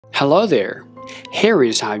Hello there! Here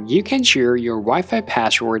is how you can share your Wi-Fi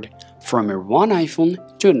password from your one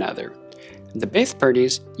iPhone to another. The best part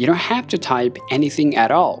is you don't have to type anything at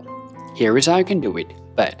all. Here is how you can do it.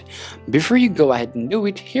 But before you go ahead and do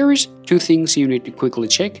it, here is two things you need to quickly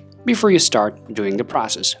check before you start doing the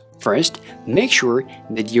process. First, make sure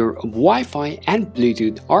that your Wi-Fi and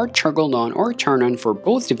Bluetooth are toggled on or turned on for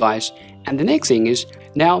both devices. And the next thing is,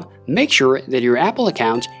 now make sure that your Apple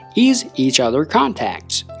account is each other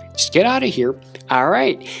contacts. Just get out of here.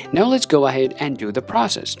 Alright, now let's go ahead and do the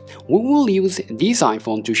process. We will use this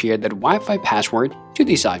iPhone to share that Wi-Fi password to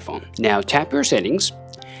this iPhone. Now tap your settings,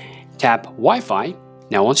 tap Wi-Fi.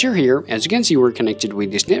 Now once you're here, as you can see, we're connected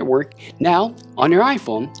with this network. Now on your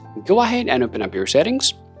iPhone, go ahead and open up your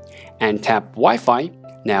settings and tap Wi-Fi.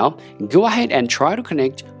 Now go ahead and try to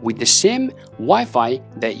connect with the same Wi-Fi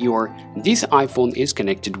that this iPhone is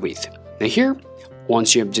connected with. Now here,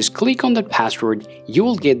 once you just click on that password, you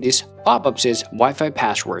will get this pop-up says Wi-Fi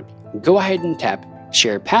password. Go ahead and tap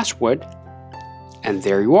share password, and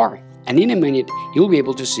there you are. And in a minute, you'll be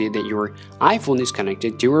able to see that your iPhone is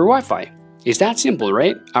connected to your Wi-Fi. It's that simple,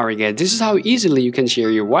 right? Alright guys, this is how easily you can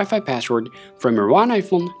share your Wi-Fi password from your one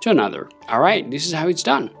iPhone to another. Alright, this is how it's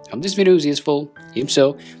done. Hope this video is useful. If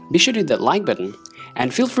so, be sure to hit that like button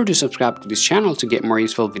and feel free to subscribe to this channel to get more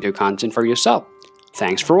useful video content for yourself.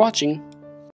 Thanks for watching.